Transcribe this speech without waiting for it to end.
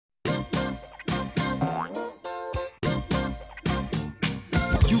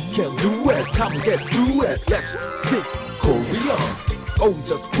can do it. Time to get through it. Let's speak Korean. Oh,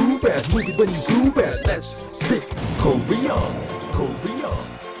 just prove it. Move it when you groove it. Let's speak Korean. Korean.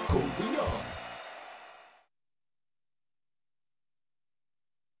 Korean.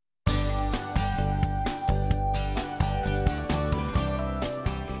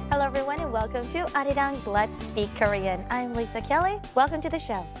 Hello everyone and welcome to Arirang's Let's Speak Korean. I'm Lisa Kelly. Welcome to the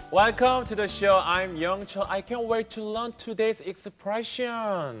show. Welcome to the show. I'm Youngchul. I can't wait to learn today's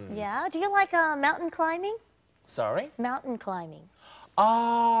expression. Yeah, do you like mountain climbing? Sorry? Mountain climbing.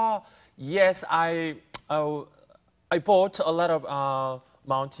 Yes, I bought a lot of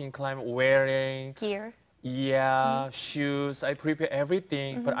mountain climb wearing Gear. Yeah, shoes. I prepare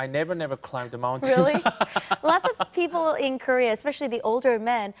everything, but I never climbed the mountain. Really? Lots of people in Korea, especially the older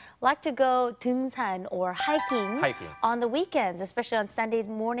men, like to go 등산 or hiking on the weekends, especially on Sundays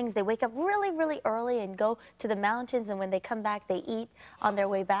mornings. They wake up really, really early and go to the mountains, and when they come back, they eat on their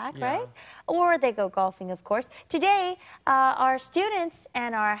way back, right? Or they go golfing, of course. Today, our students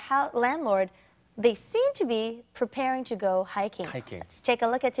and our landlord, they seem to be preparing to go hiking. Let's take a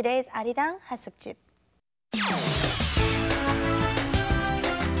look at today's Arirang 하숙집.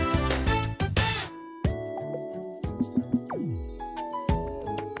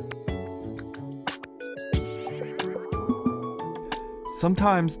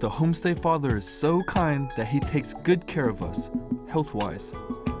 Sometimes the homestay father is so kind that he takes good care of us, health-wise.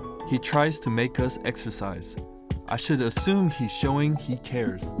 He tries to make us exercise. I should assume he's showing he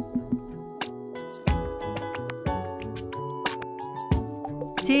cares.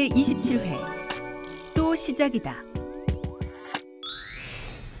 제27회 또 시작이다.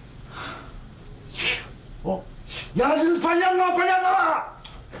 야, 너 빨리 안 나와! 빨리 안 나와!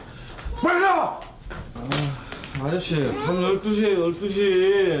 빨리 나와! 아저씨, 밤 12시에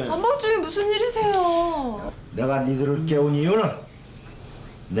 12시. 반박중에 무슨 일이세요? 내가 니들을 깨운 이유는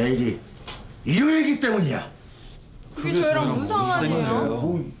내일이 일요일이기 때문이야. 그게 저희랑 무슨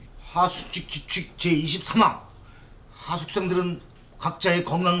상관이에요? 하숙직 규칙 제23항. 하숙생들은 각자의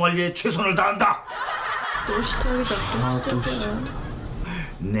건강관리에 최선을 다한다. 또 시작이다, 또 시작이다.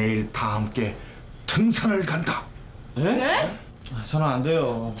 내일 다 함께 등산을 간다. 네? 저는 안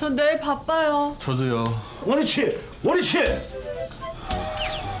돼요. 전 내일 바빠요. 저도요. 원위치! 원위치!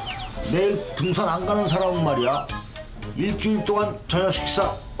 내일 등산 안 가는 사람은 말이야, 일주일 동안 저녁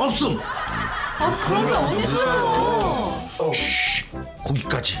식사 없음! 그런 게 어딨어요? 쉬,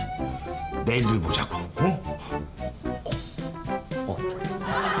 거기까지. 내일들 보자고, 어?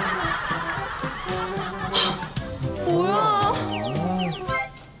 뭐야?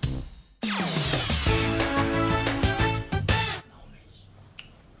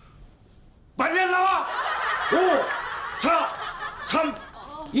 빨리 안 나와! 5, 4, 3,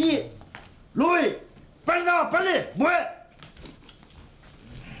 2, 로이! 빨리 나와, 빨리! 뭐해?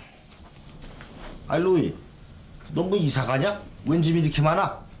 아이, 로이, 너 뭐 이사 가냐? 웬 짐이 이렇게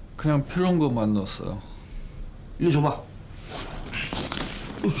많아? 그냥 필요한 거 만났어요. 이거 줘봐.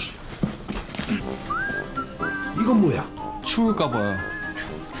 이건 뭐야? 추울까 봐요.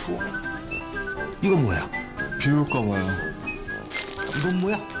 추워? 이건 뭐야? 비 올까 봐요. 이건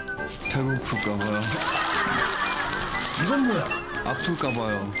뭐야? 배고플까 봐요. 이건 뭐야? 아플까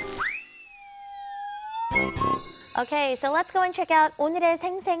봐요. Okay, so let's go and check out 오늘의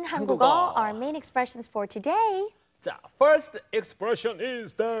생생 한국어, our main expressions for today. 자, first expression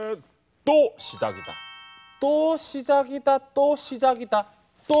is that 또 시작이다. 또 시작이다. 또 시작이다.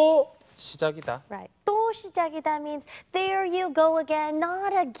 또 시작이다. Right. 또 시작이다 means there you go again,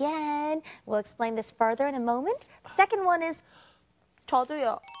 not again. We'll explain this further in a moment. The second one is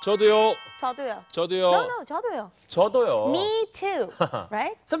저도요. 저도요. 저도요. 저도요. No, 저도요. 저도요. Me too,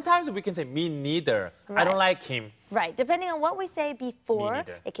 right? Sometimes we can say me neither. I don't like him. Right. Depending on what we say before,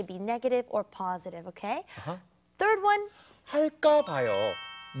 neither. it can be negative or positive, okay? Third one. 할까 봐요.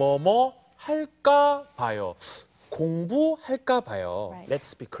 뭐뭐 할까 봐요. 공부할까 봐요. Right. Let's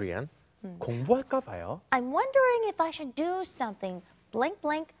speak Korean. 공부할까 봐요. I'm wondering if I should do something blank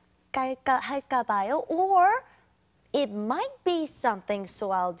blank 할까 봐요, or it might be something,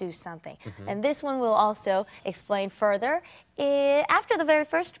 so I'll do something. And this one we'll also explain further. After the very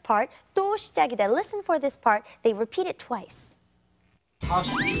first part, 또 시작이다. Listen for this part. They repeat it twice.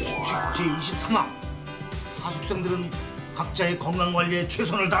 하숙직 제23항. 하숙생들은 각자의 건강관리에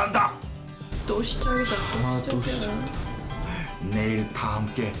최선을 다한다. 또 시작이다, 또 시작이다. 내일 다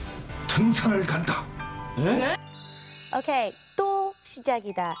함께 등산을 간다. 네? Okay, 또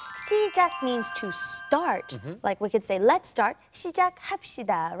시작이다. 시작 means to start. Like we could say, let's start.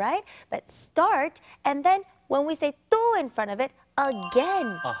 시작합시다, right? But start, and then when we say 또 in front of it,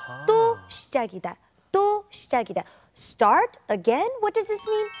 again. 또 시작이다. 또 시작이다. Start again? What does this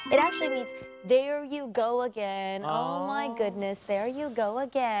mean? It actually means there you go again. Oh my goodness, there you go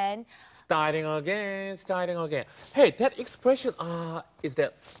again. Starting again, starting again. Hey, that expression is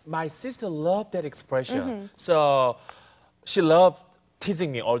that my sister loved that expression. So she loved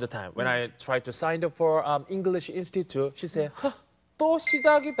teasing me all the time. When I tried to sign up for English Institute, she said, 또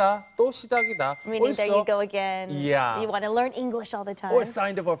시작이다, 또 시작이다. Meaning Also, there you go again. Yeah. You want to learn English all the time. Or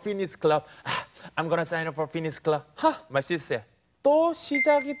signed up for fitness club. I'm gonna sign up for fitness club. My sister said, 또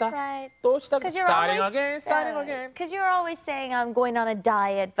시작이다. Right. 또 시작이다. Starting always, again. Because you're always saying I'm going on a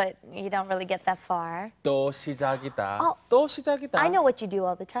diet, but you don't really get that far. 또 시작이다. Oh, 또 시작이다. I know what you do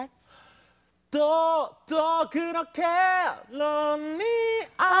all the time. 또 그렇게 lonely,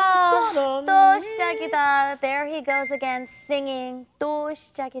 I'm so lonely. 또 시작이다. There he goes again singing. 또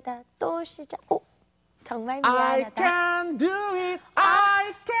시작이다. 또 시작. 오, 정말 I 미안하다. can do it.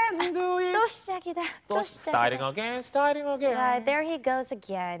 I can do it. 또 시작이다. 또 또 starting 시작이다. again, starting again. Right, there he goes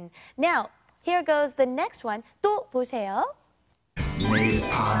again. Now, here goes the next one. 또 보세요. 내일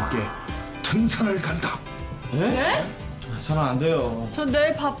다 함께 등산을 간다. 네? 저는 안 돼요. 저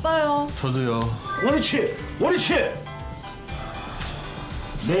내일 바빠요. 저도요. 원위치, 원위치.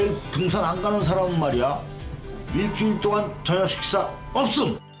 내일 등산 안 가는 사람은 말이야. 일주일 동안 저녁 식사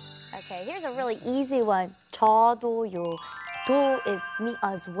없음. Okay, here's a really easy one. 저도요. 도 is me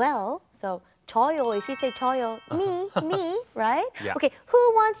as well. So 저요, if you say 저요, me, right? Yeah. Okay,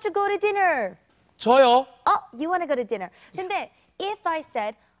 who wants to go to dinner? 저요. Oh, you want to go to dinner. 근데 if I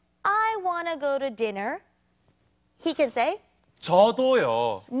said I want to go to dinner, he can say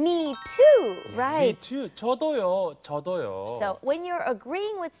저도요. me too, right? Me too. 저도요. 저도요. So when you're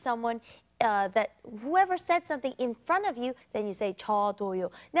agreeing with someone that whoever said something in front of you, then you say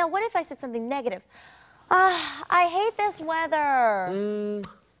저도요. Now, what if I said something negative? I hate this weather.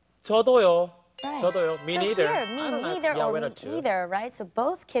 저도요. Right. 저도요. Me So neither. here, me I don't like neither or weather me too. either, right? So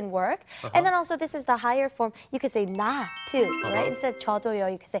both can work. And then also this is the higher form. You could say 나 too, right? Instead of 저도요,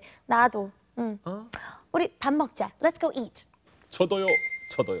 you could say 나도. 우리 밥 먹자. Let's go eat. 저도요.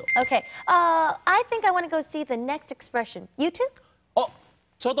 저도요. Okay. I think I want to go see the next expression. You too?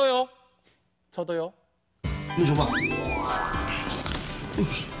 저도요. 저도요. 이거 줘봐.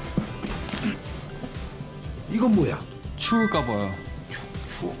 이건 뭐야? 추울까 봐요.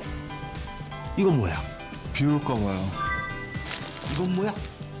 추워. 이건 뭐야? 비 올까 봐요. 이건 뭐야?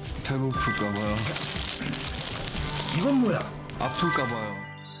 배고플까 봐요. 이건 뭐야? 아플까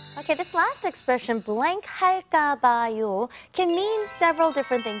봐요. Okay, this last expression, blank 할까 봐요, can mean several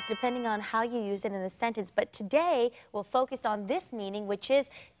different things depending on how you use it in the sentence. But today, we'll focus on this meaning, which is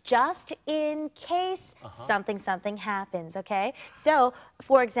just in case something happens, okay? So,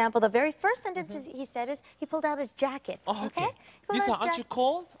 for example, the very first sentence he said is he pulled out his jacket, okay? He pulled Lisa, out his aren't you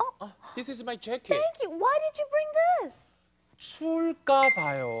cold? This is my jacket. Thank you. Why did you bring this? 추울까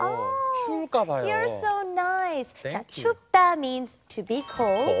봐요. 추울까 봐요. You're so nice. 자, Thank you. 춥다 means to be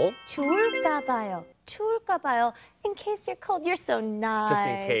cold. Cold. 추울까 봐요. 추울까 봐요. In case you're cold, you're so nice. Just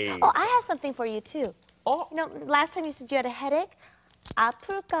in case. Oh, I have something for you too. Oh. You know, last time you said you had a headache.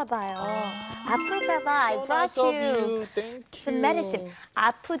 아플까 봐요. 아플까 봐. I So brought nice of you you. Thank you. some medicine.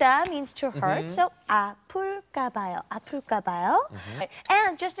 아프다 means to hurt. So 아플까 봐요. 아플까 봐요.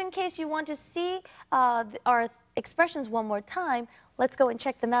 And just in case you want to see our expressions one more time, let's go and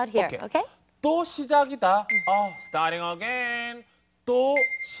check them out here. Okay? 또 시작이다. Starting again. 또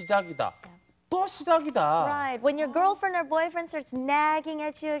시작이다. 또 시작이다. Right. When your girlfriend or boyfriend starts nagging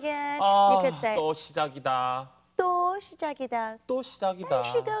at you again, you could say 또 시작이다. 또 시작이다. 또 시작이다. There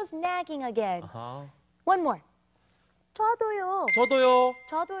she goes nagging again. One more. 저도요. 저도요.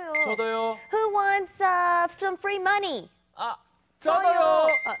 저도요. 저도요. Who wants some free money? 저도요.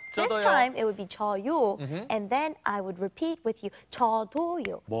 This 저도요. time it would be 저요, and then I would repeat with you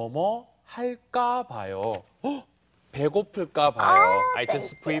저도요. 뭐뭐 할까 봐요. 배고플까 봐요. I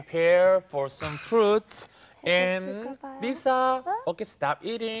just prepare for some fruits. And 배고플까 봐요. Lisa, okay, stop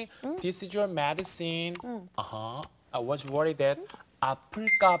eating. This is your medicine. I was worried that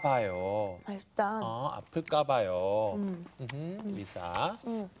아플까 봐요. 맛있다. 아플까 봐요. Lisa,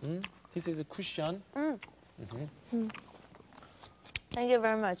 this is a cushion. Thank you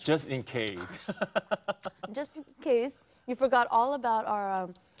very much. Just in case. Just in case you forgot all about our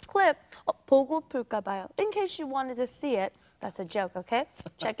clip, 보고플까 봐요. In case you wanted to see it, that's a joke, okay?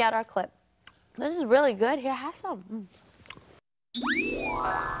 Check out our clip. This is really good. Here, have some.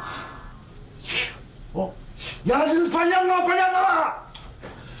 야, 너 빨리 안 나와, 빨리 안 나와!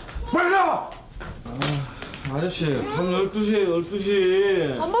 빨리 나와! 아저씨, 밤 12시에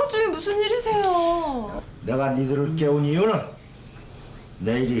 12시. 반박중에 무슨 일이세요? 내가 니들을 깨운 이유는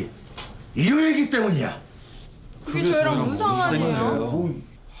내일이 일요일이기 때문이야. 그게 저희랑 무슨 상관이에요?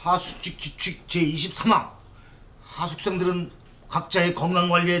 하숙직 규칙 제23항. 하숙생들은 각자의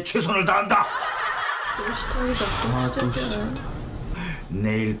건강관리에 최선을 다한다. 또 시작이다. 또 시작이다.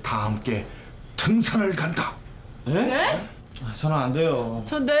 내일 다 함께 등산을 간다. 네? 저는 안 돼요.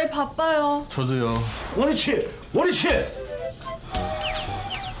 전 내일 바빠요. 저도요. 원위치! 원위치!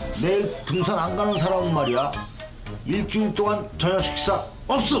 내일 등산 안 가는 사람은 말이야 일주일 동안 저녁 식사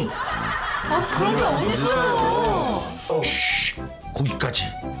없음. 그런 게 어딨어요. 쉬, 거기까지.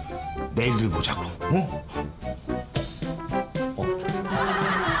 내일들 보자고. 어?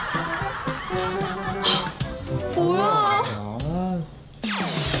 뭐야?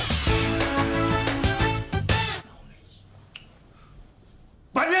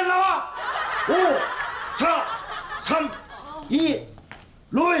 빨리 나와! 5, 4, 3, 2,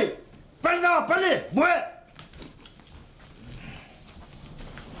 로이! 빨리 나와, 빨리! 뭐해?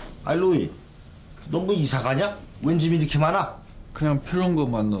 아이, 로이, 넌 뭐 이사 가냐? 웬 짐이 이렇게 많아? 그냥 필요한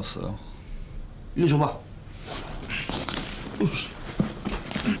것만 넣었어요. 이리 줘봐.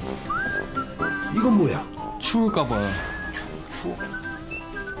 이건 뭐야? 추울까 봐요.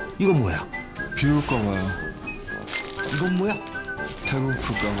 이건 뭐야? 비 올까 봐요. 이건 뭐야?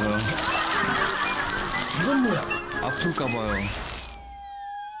 배고플까 봐요. 이건 뭐야? 아플까 봐요.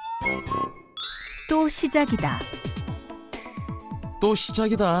 또 시작이다. 또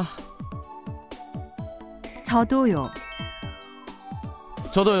시작이다. 저도요.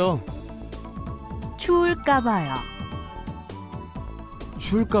 저도요. 추울까 봐요.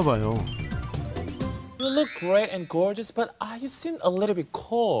 추울까 봐요. You look great and gorgeous, but you seem a little bit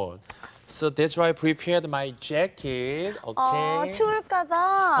cold. So that's why I prepared my jacket. Okay. 추울까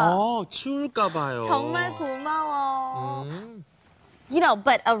봐. 추울까 봐요. 정말 고마워. You know,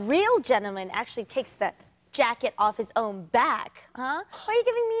 but a real gentleman actually takes the jacket off his own back. Huh? Why are you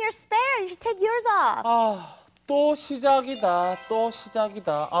giving me your spare? You should take yours off. 또 시작이다. 또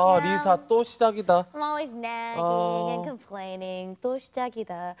시작이다. 리사 또 시작이다. I'm always nagging and complaining. 또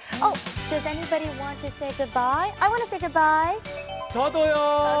시작이다. Oh, does anybody want to say goodbye? I want to say goodbye.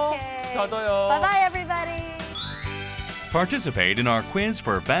 저도요. Okay. 저도요. Bye-bye, everybody. Participate in our quiz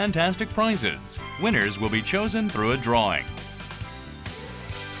for fantastic prizes. Winners will be chosen through a drawing.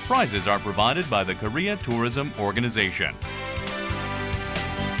 Prizes are provided by the Korea Tourism Organization.